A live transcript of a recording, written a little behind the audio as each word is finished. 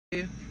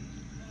Right,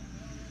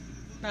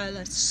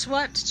 let's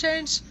swipe to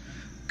change.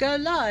 Go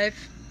live.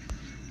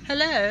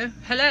 Hello,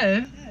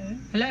 hello,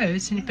 hello.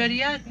 Is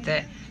anybody out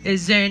there?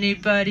 Is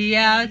anybody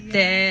out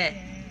there?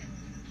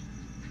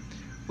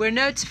 We're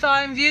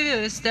notifying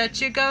viewers that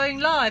you're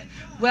going live.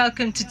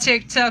 Welcome to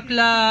TikTok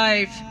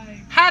Live.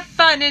 Have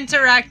fun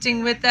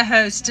interacting with the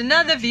host and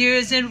other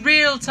viewers in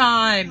real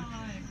time.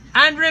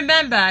 And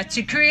remember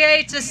to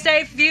create a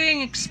safe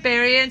viewing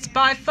experience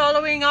by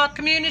following our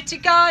community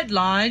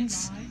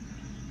guidelines.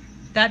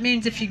 That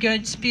means if you're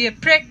going to be a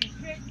prick,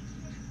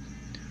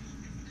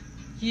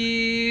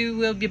 you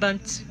will be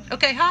bumped.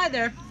 Okay, hi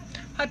there.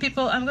 Hi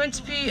people, I'm going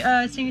to be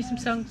singing some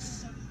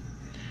songs.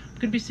 I'm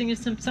going to be singing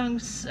some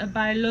songs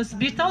by Los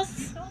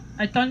Beatles.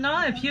 I don't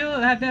know if you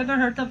have ever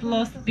heard of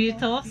Los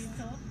Beatles.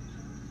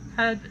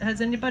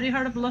 Has anybody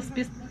heard of Los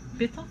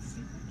Beatles?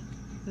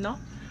 No?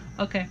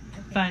 Okay,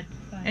 fine.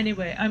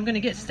 Anyway, I'm going to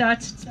get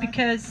started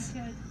because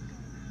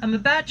my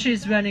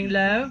battery's running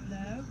low.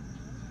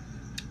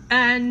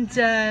 And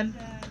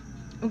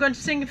I'm going to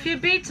sing a few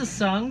Beatles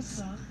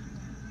songs.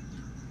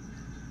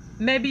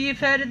 Maybe you've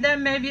heard of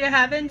them, maybe you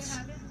haven't.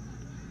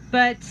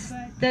 But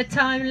they're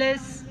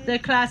timeless, they're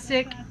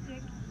classic.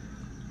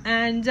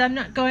 And I'm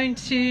not going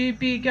to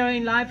be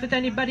going live with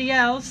anybody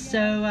else,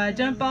 so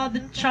don't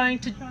bother trying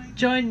to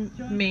join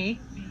me.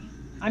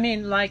 I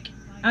mean, like,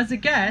 as a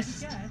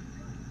guest.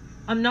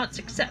 I'm not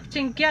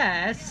accepting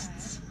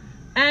guests.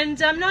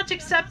 And I'm not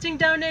accepting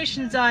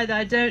donations either.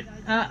 I don't,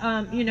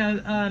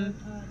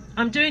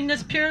 I'm doing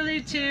this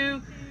purely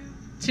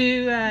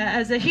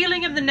as a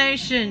healing of the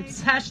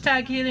nations.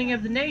 Hashtag healing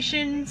of the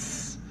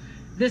nations.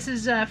 This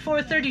is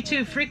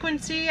 432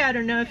 frequency. I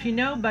don't know if you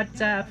know, but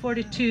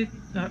 432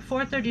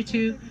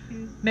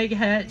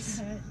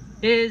 megahertz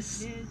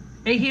is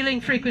a healing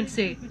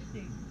frequency.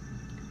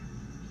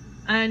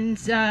 And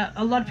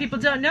a lot of people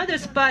don't know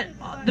this, but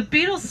the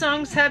Beatles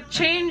songs have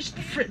changed.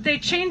 They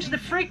changed the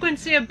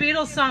frequency of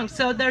Beatles songs,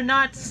 so they're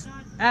not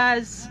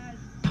as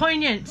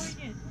poignant.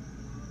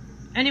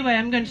 Anyway,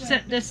 I'm going to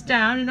set this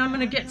down and I'm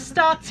going to get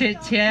started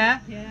here.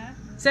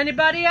 Is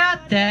anybody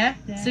out there?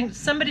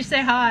 Somebody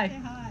say hi.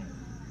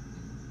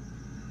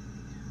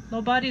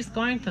 Nobody's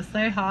going to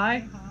say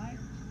hi.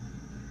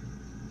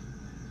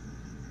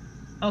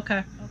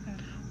 Okay.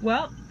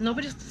 Well,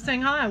 nobody's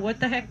saying hi. What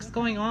the heck's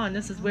going on?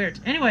 This is weird.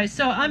 Anyway,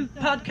 so I'm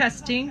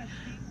podcasting.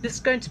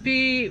 This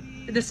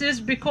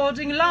is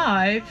recording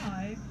live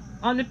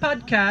on the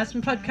podcast.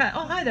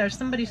 Oh, hi there.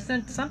 Somebody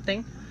sent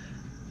something.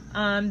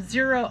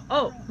 0.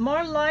 Oh,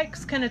 more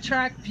likes can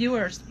attract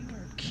viewers.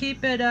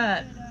 Keep it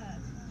up.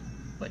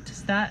 What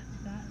is that?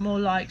 More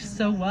likes.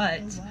 So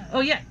what?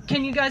 Oh yeah.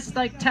 Can you guys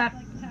like tap?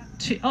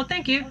 Oh,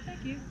 thank you.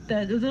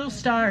 The little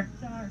star.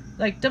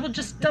 Like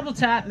just double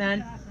tap,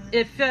 man.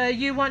 If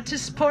you want to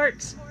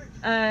support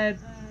an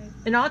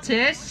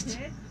artist,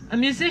 a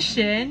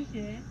musician,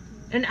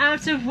 an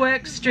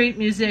out-of-work street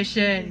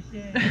musician.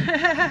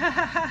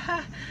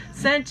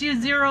 Sent you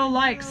 0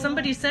 likes.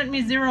 Somebody sent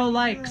me 0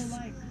 likes.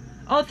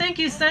 Oh, thank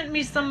you. Sent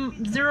me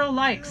some 0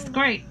 likes.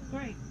 Great.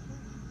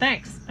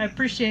 Thanks. I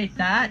appreciate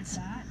that.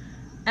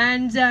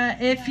 And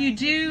if you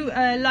do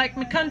like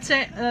my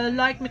content,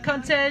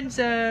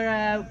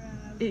 or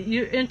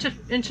you're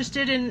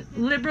interested in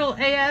liberal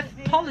AF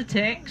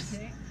politics,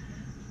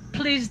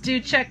 please do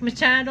check my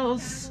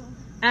channels,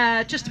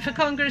 Just for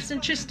Congress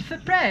and Just for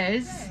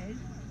Prayers.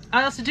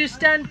 I also do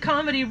stand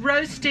comedy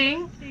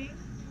roasting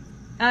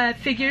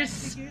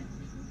figures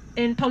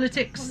in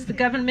politics, the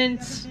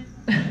government,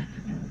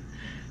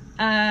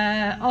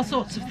 all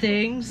sorts of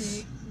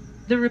things.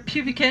 The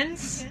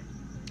Republicans,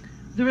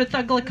 the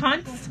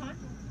Republicans,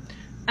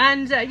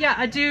 and yeah,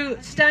 I do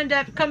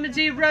stand-up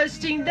comedy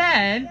roasting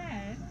there.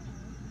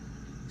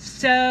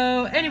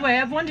 So anyway,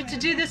 I've wanted to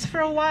do this for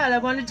a while. I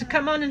wanted to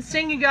come on and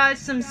sing you guys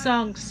some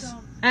songs,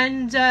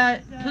 and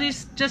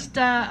please just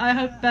I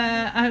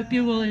hope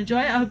you will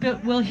enjoy it. I hope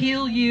it will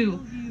heal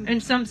you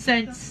in some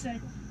sense.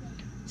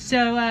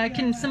 So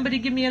can somebody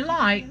give me a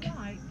like?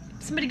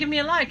 Somebody give me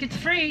a like. It's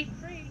free.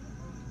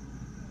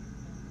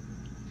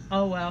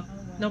 Oh well,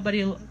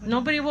 nobody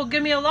will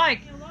give me a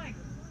like.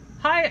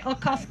 Hi,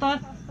 Acosta.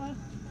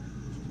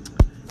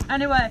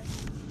 Anyway,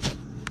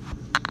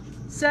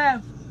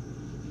 so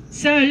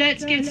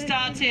let's get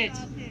started.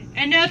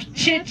 Enough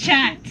chit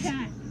chat.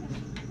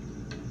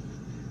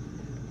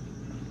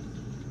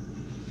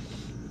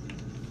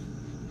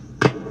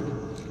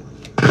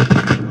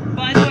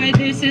 By the way,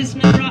 this is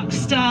my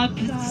rockstar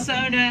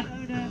persona.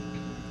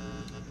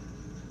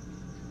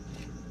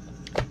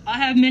 I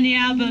have many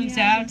albums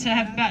out. I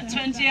have about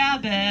 20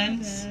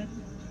 albums.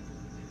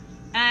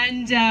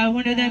 And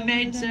one of them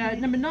made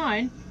number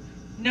 9.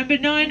 Number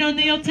 9 on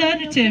the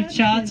alternative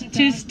chart, and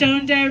 2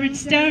 Stone David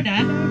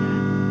Stoner.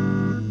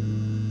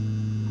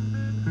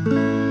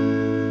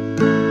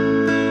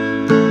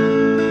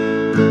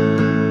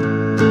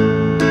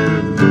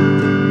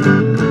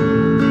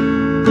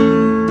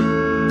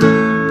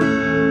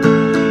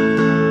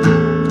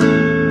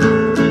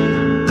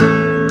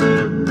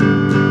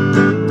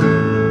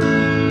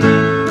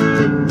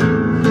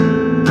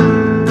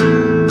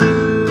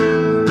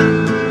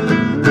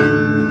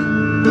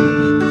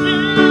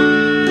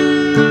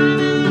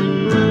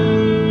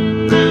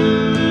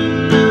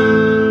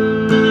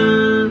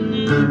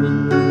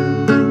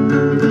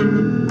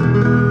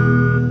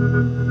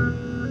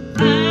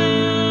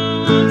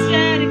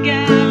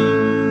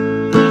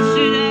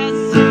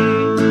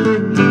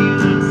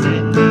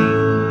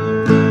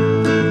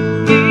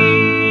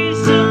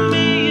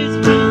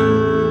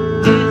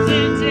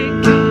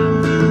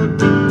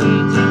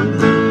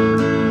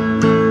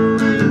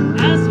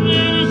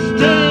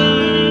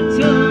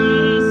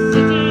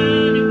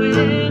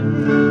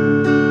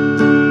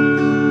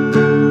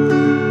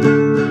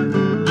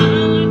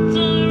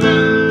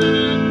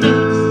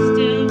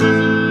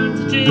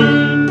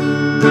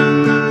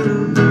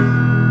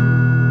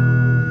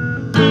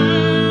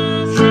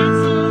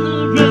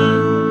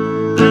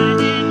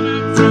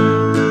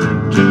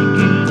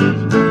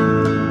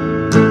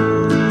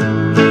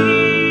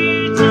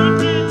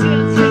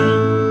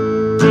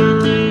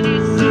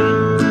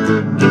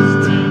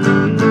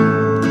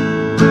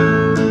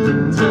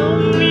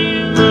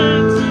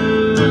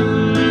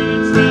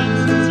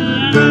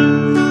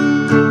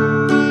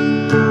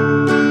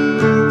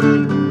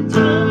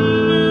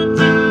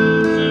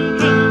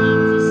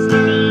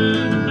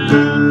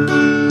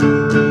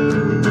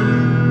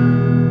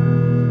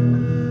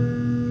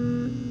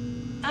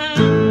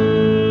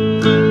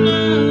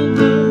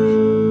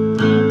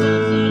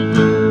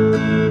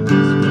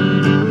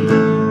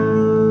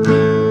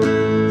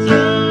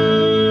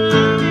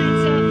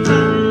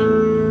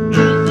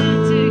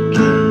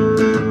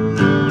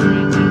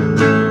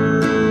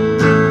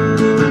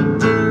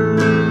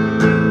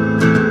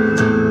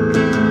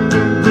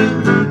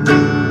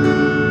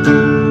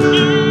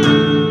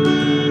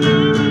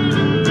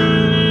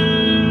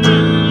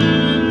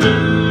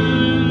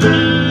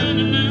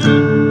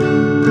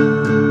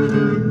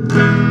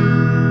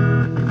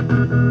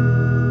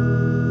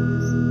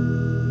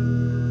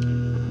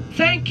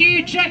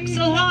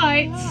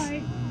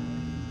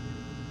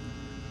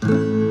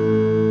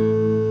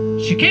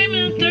 She came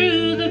in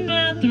through the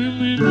bathroom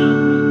window,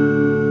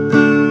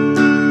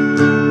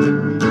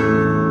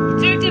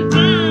 protected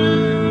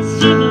by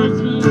Silver's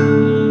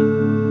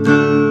home.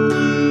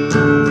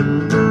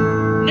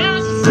 Now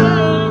she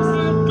sucks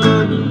the thumb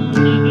on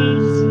the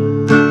verse,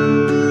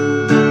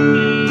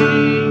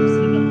 makes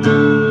it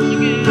on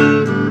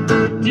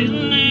again.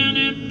 Didn't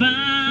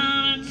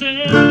anybody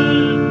tell?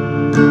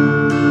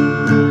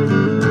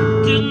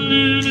 Didn't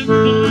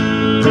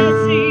anybody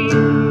see?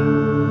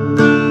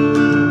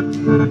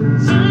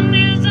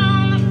 Sunday's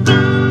on the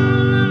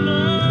phone on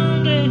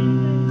Monday,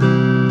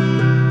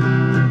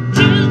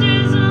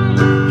 Tuesday's on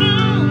the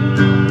phone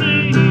on me.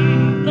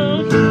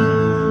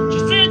 Oh, she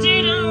said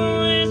she'd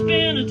always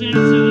been a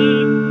dancer.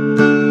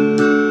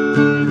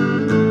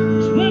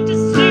 She worked a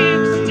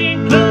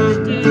 16-course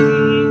day.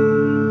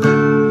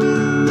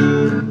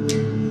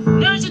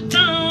 Now she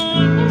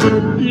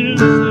don't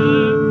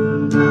answer.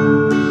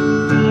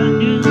 I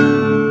knew the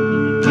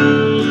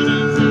good I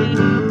said.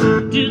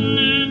 Didn't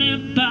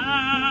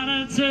anybody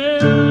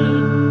tell?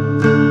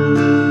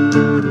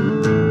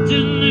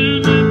 Didn't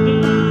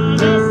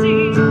anybody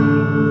see?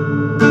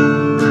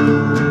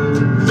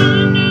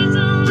 Sunday's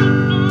on the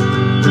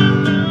phone on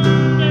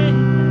Monday,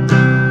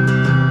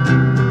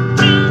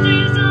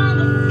 Tuesday's on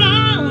the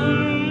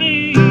phone on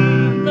me.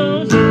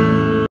 Oh,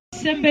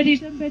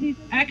 somebody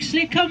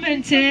actually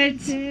commented.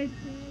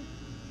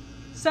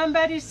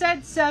 Somebody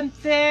said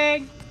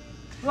something.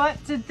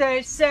 What did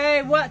they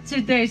say? What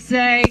did they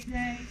say?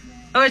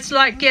 Oh, it's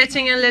like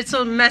getting a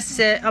little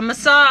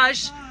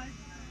massage.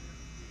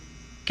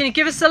 Can you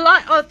give us a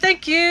like? Oh,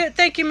 thank you,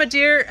 my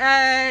dear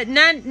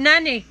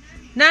Nanny.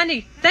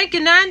 Thank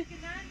you, Nan.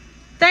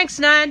 Thanks,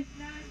 Nan.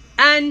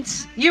 And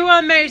you are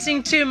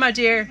amazing too, my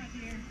dear.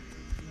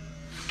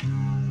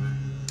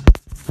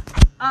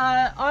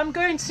 I'm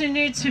going to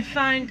need to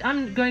find.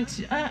 I'm going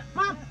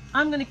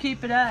to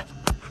keep it up.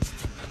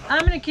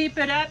 I'm going to keep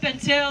it up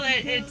until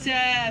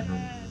it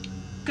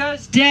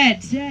goes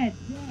dead.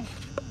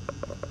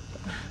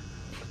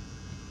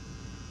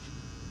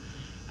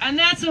 And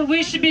that's what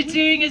we should be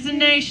doing as a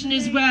nation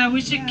as well.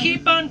 We should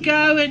keep on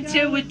going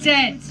until we're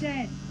dead.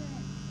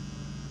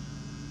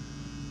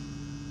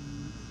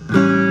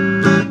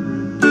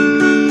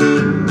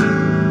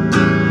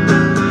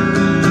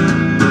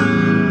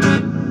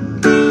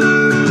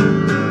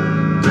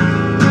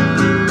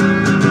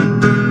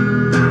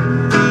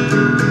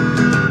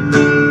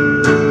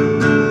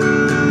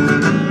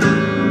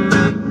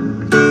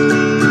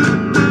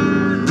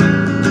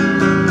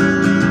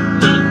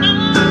 I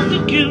know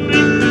that you look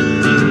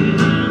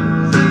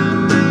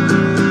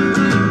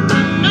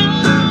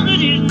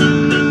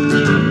at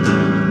me.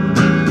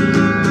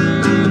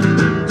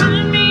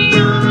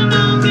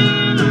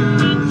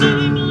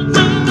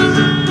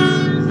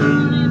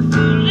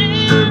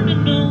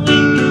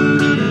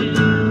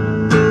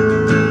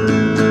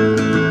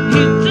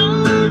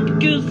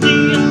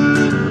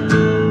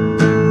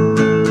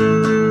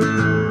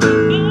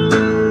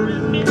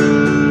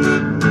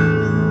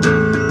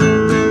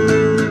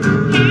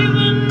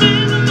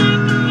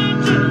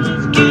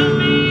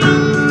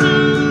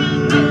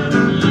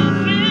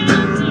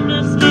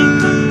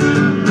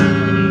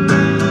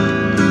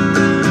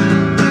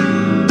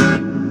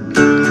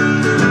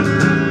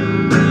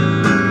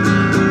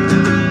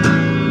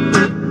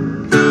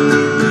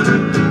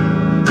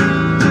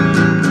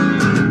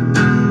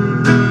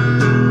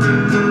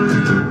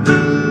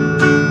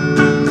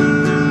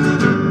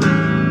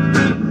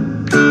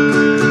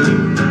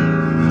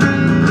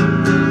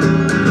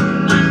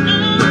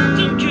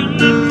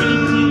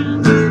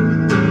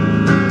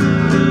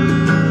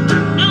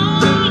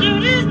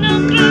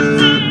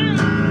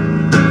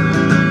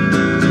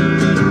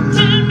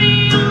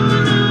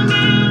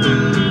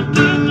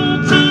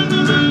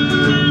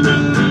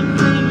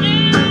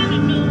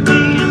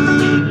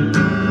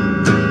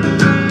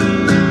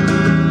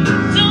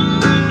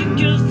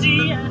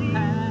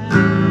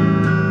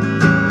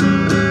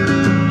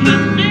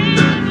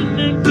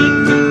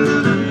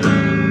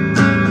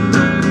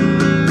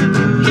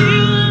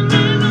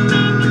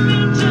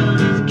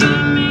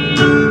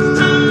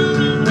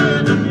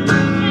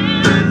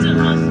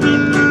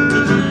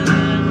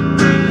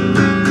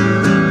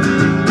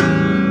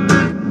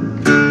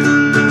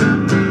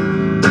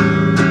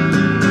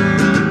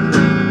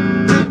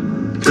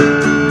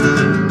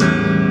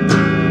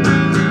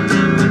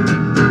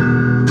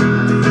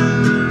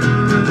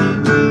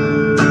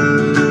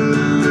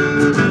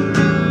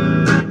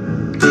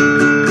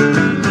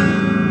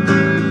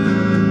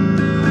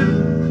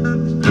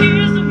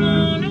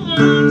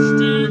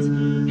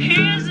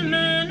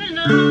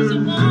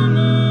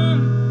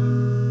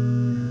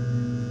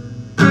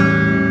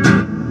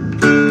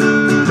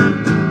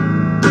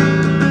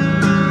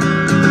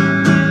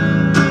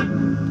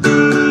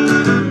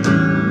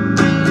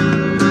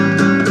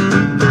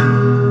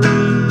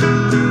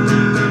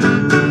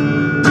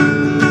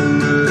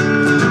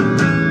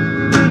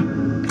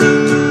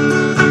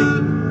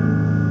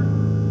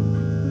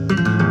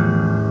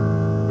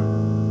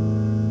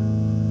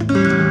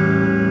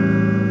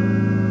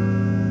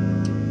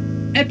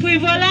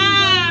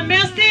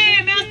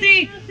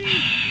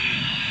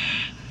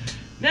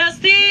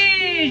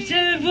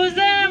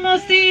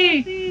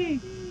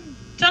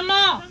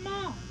 maman?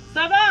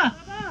 Ça va?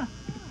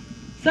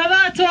 Ça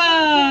va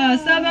toi?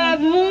 Ça va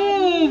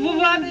vous?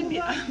 Vous allez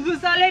bien? Vous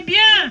allez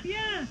bien?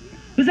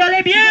 Vous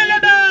allez bien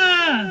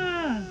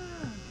là-bas?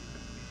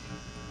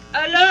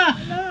 Alors?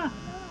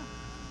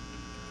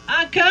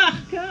 Encore?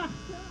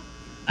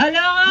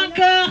 Alors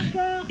encore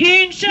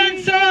une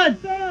chanson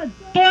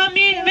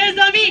parmi mes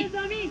amis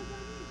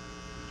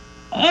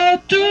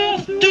autour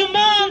du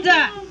monde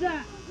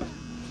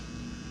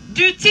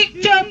du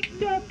TikTok.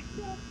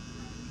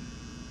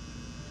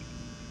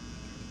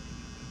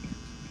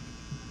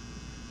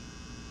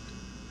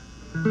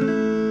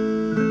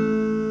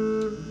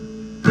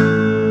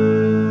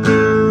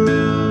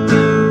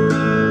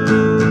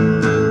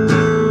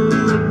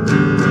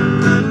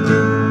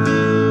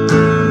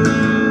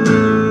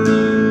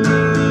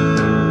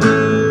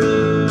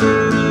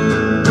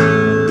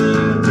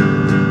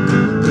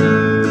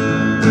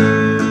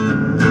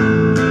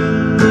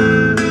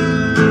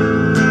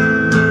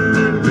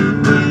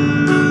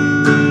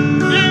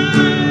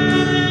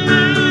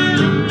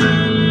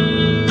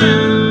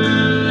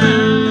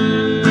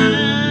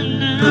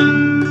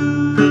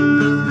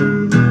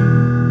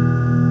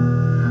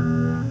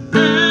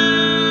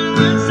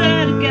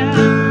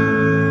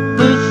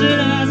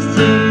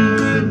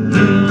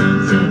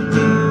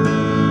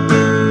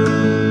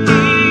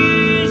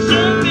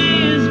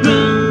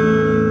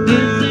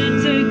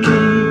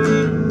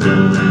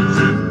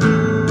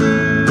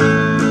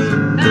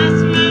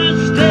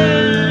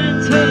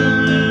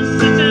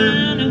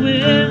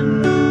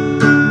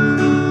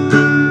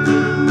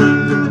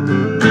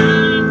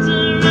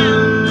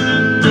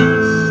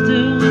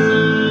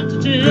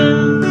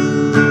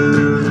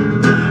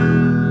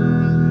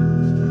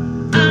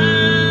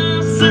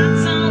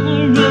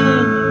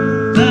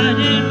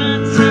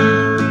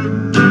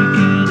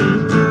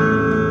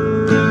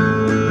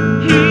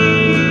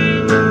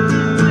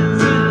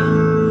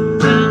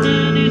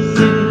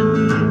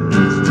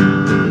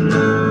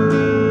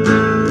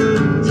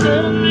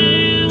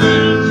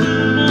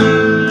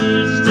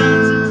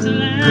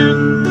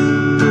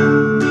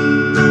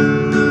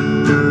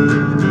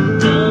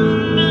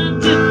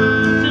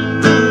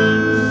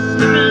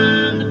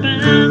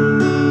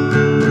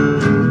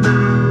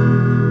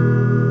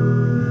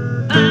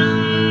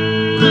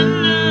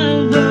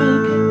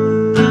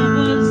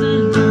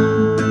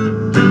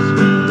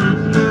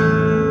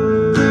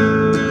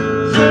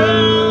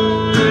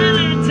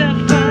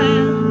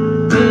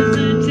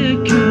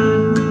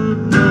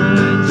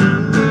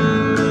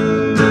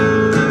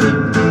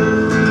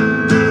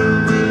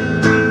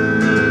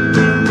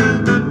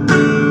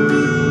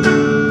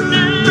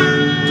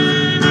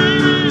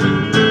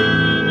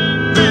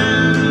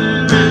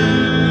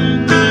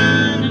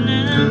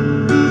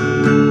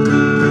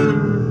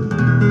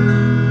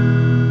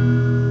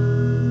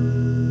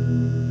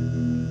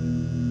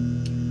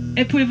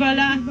 Et puis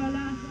voilà.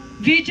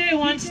 VJ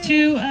wants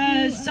to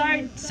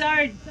start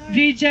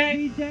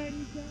VJ.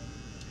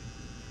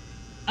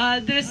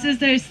 This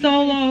is a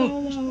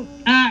solo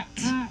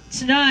act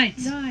tonight.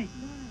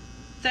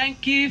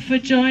 Thank you for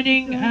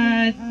joining.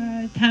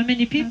 How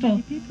many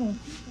people?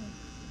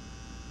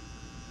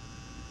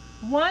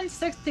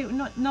 160.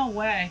 No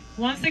way.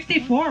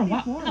 164.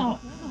 What? No,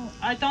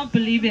 I don't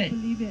believe it.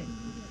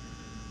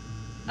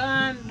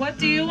 What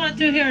do you want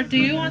to hear? Do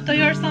you want to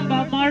hear some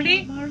Bob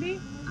Marley?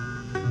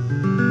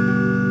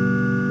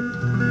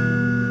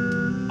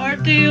 Or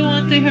do you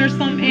want to hear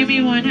some Amy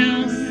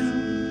Winehouse?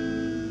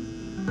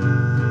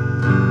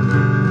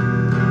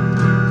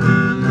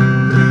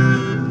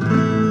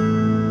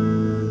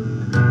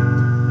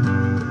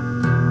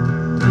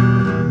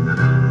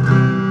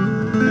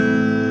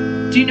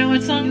 Do you know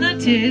what song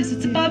that is?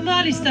 It's a Bob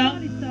Marley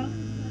song.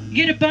 You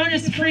get a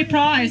bonus free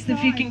prize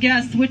if you can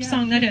guess which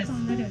song that is.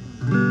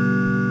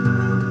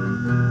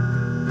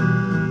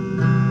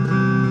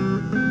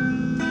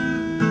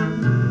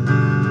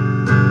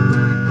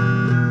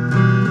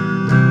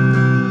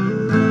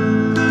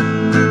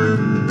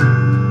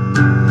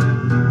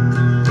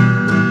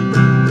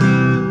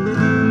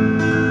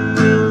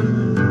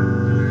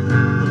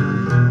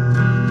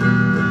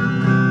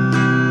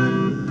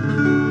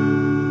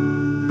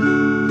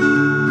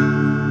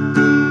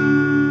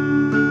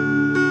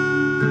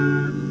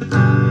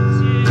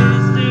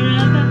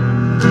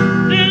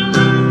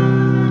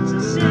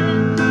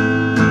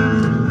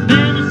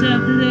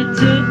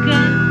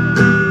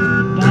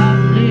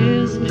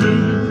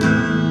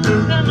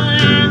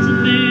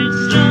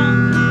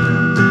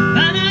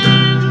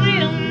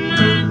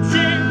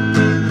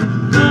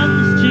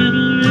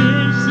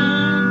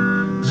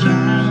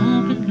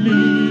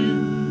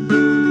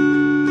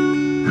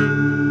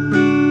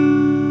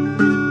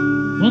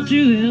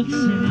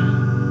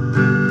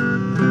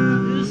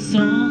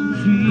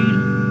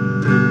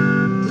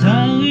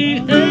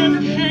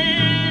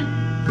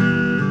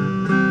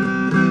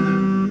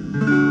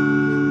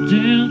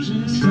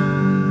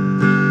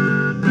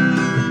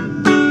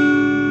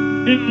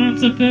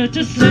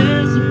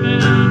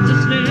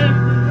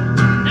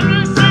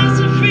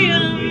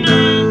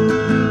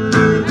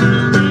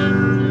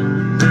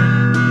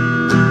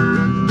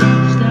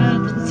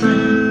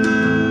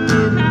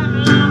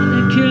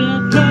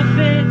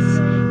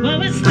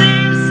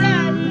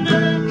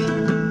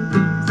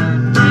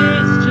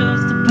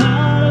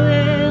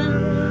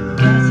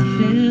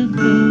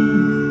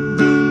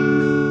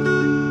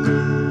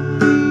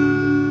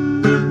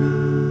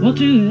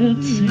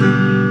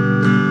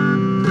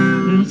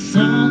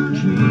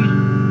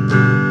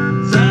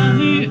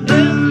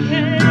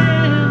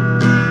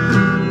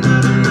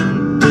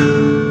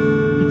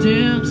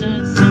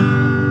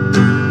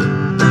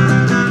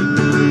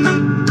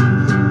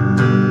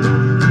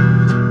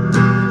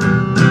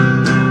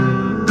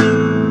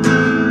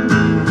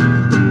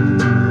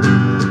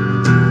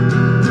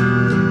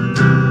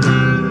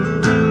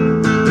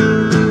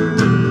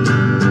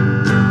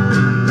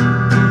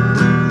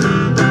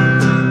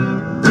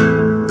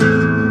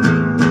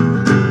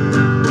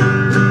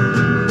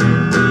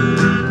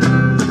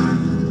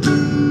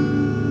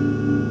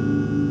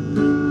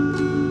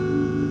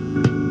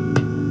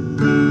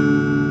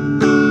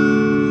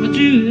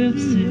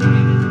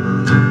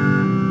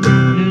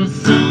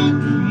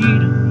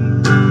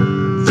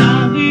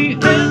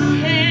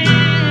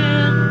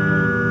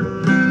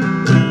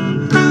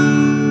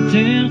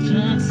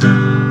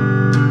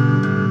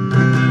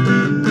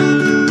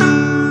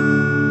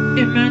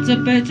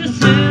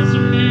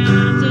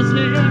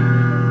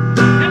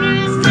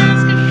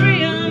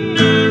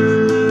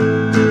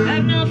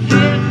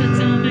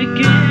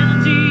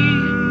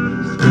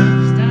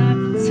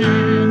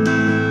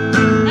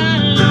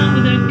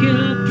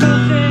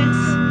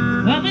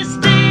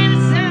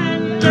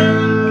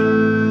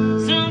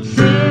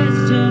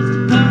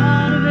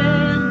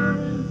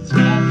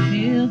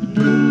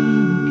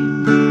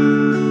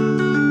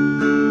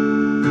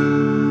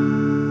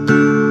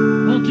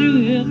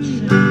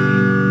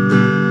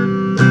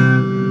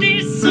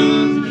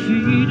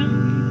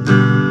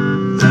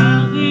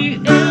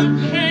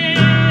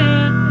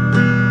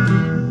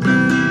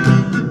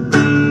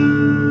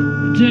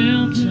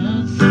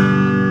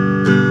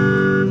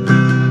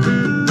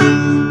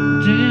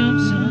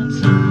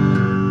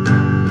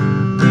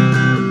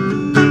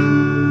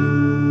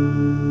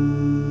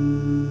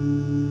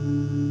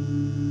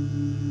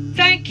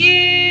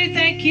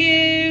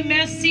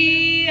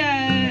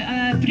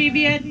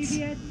 привет.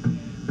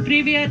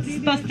 Привет,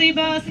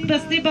 спасибо,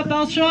 спасибо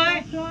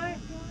большое.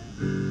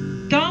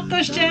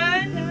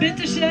 Dankeschön,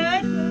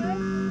 bitteschön.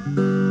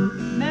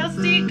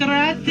 Merci,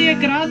 grazie,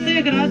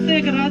 grazie,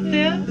 grazie,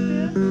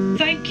 grazie.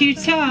 Thank you,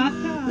 ta.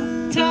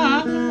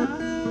 Ta.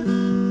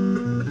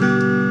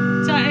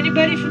 Ta,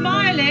 anybody from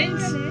Ireland?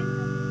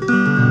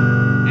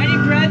 Any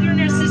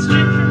brethren or sisters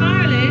from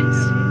Ireland?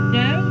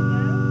 No?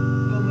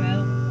 Oh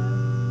well.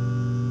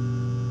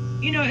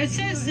 You know, it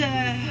says,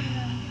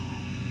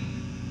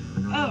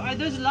 oh, are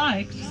those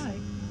likes?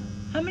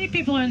 How many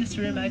people are in this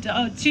room?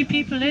 Oh, 2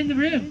 people in the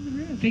room.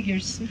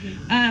 Figures.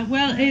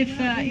 Well, if,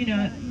 you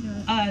know,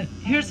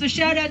 here's a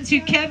shout out to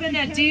Kevin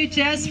at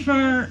DHS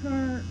for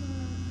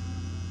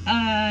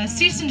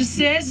cease and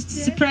desist,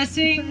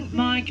 suppressing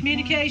my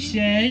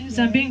communications.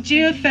 I'm being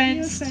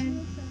geofenced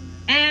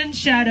and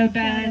shadow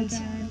banned.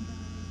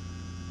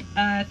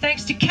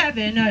 Thanks to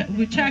Kevin,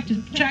 we tracked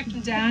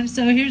him down.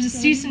 So here's a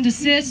cease and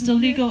desist, a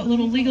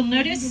little legal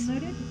notice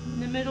in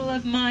the middle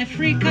of my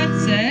free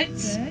concert,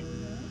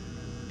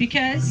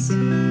 because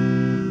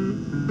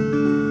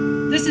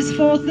this is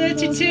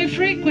 432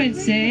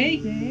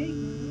 frequency,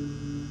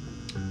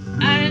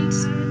 and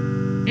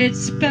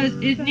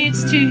it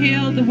needs to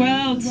heal the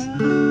world.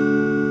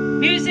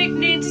 Music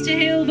needs to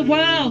heal the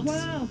world.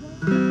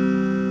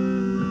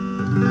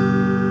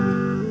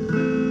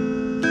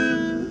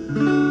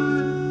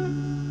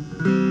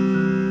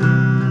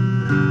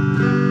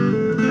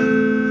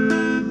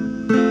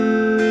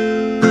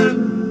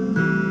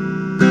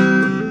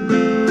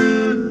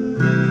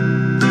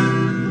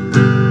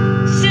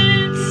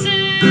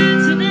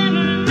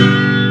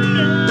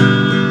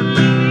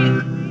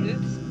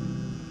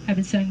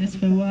 Haven't sung this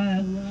for a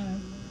while.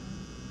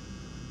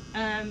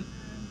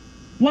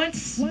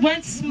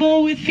 Once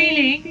more with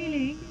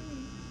feeling.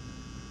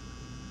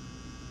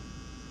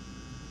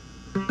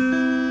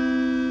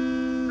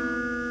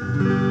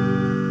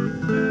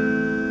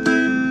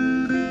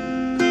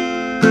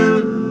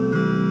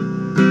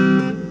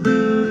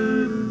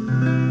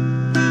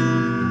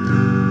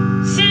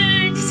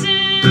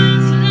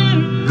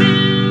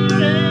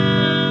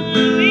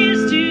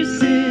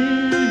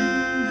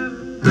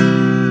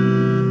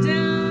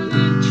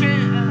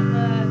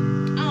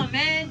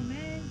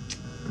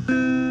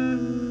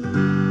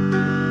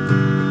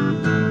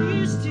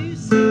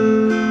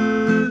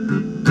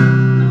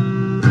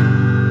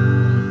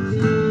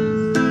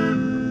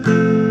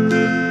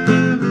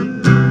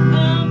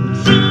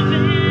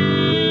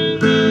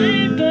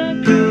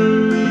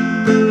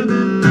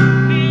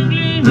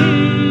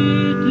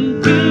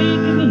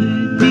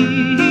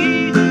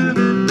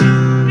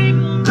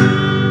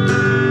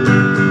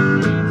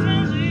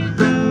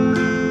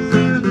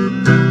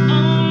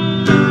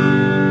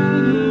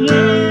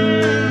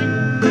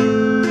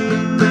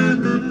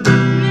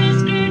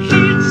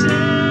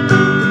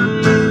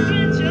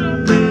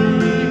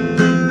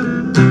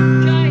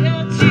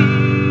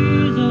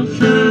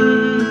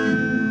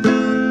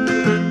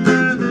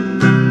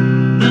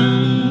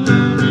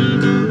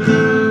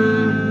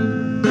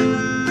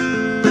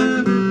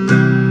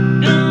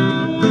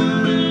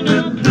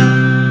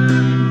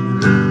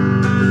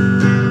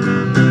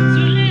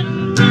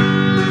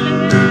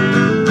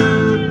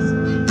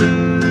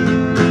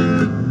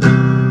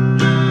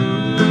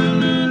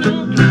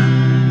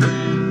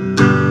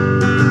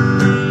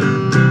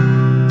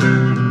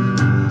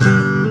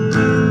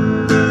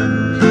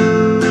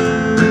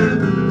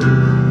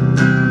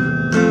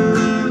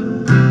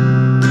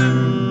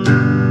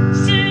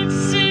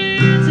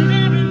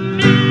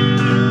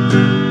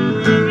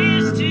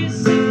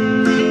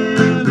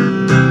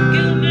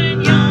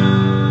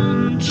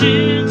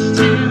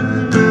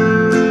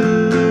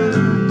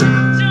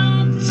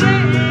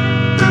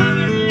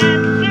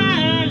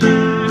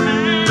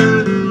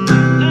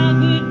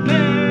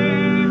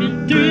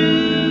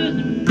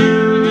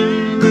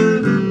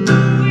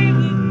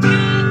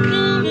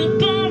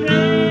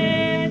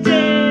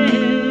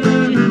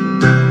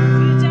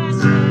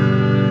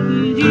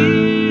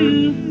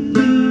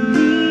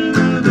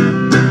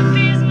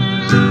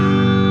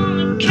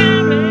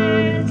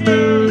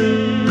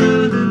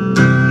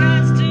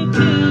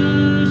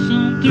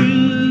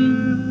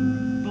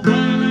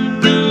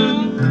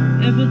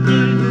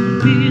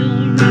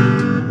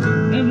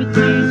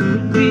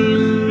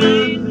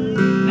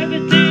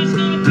 Everything's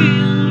gonna be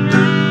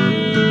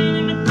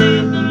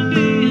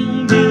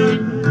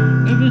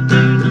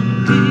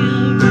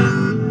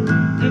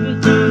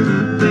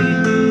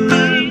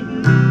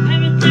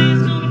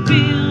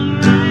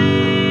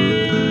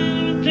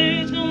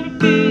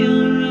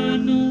alright.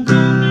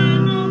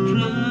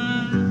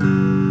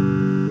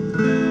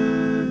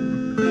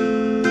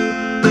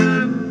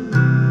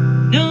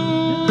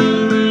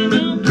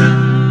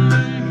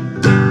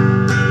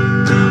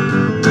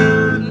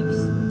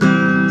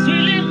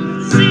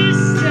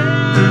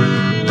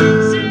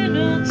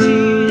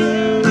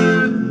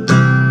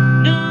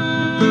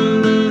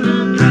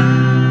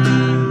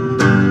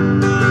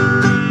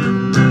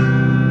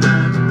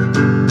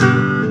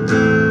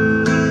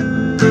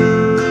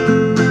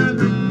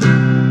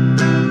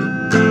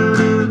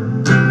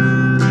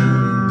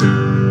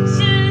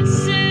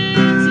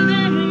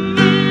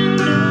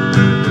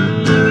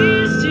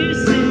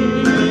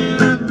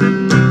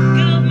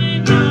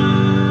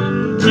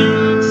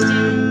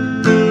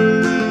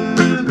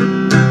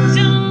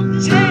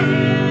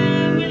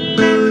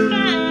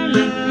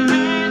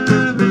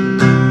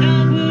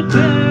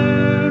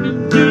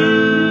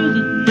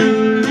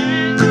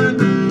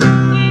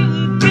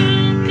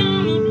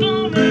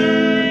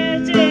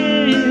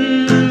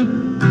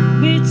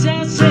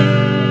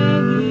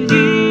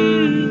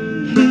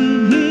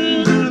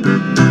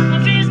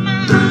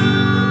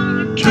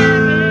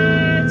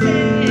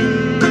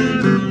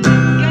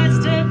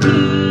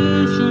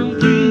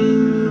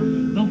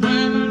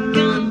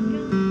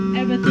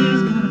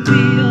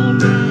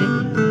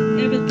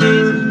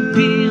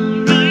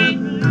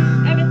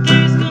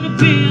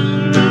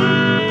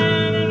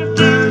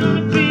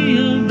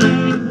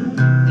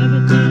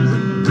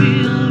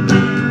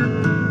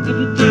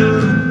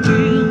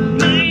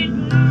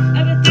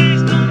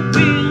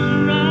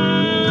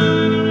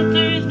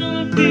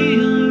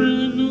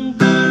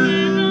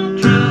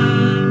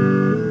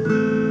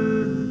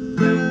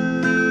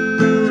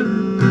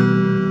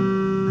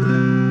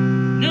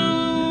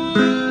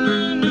 Bye.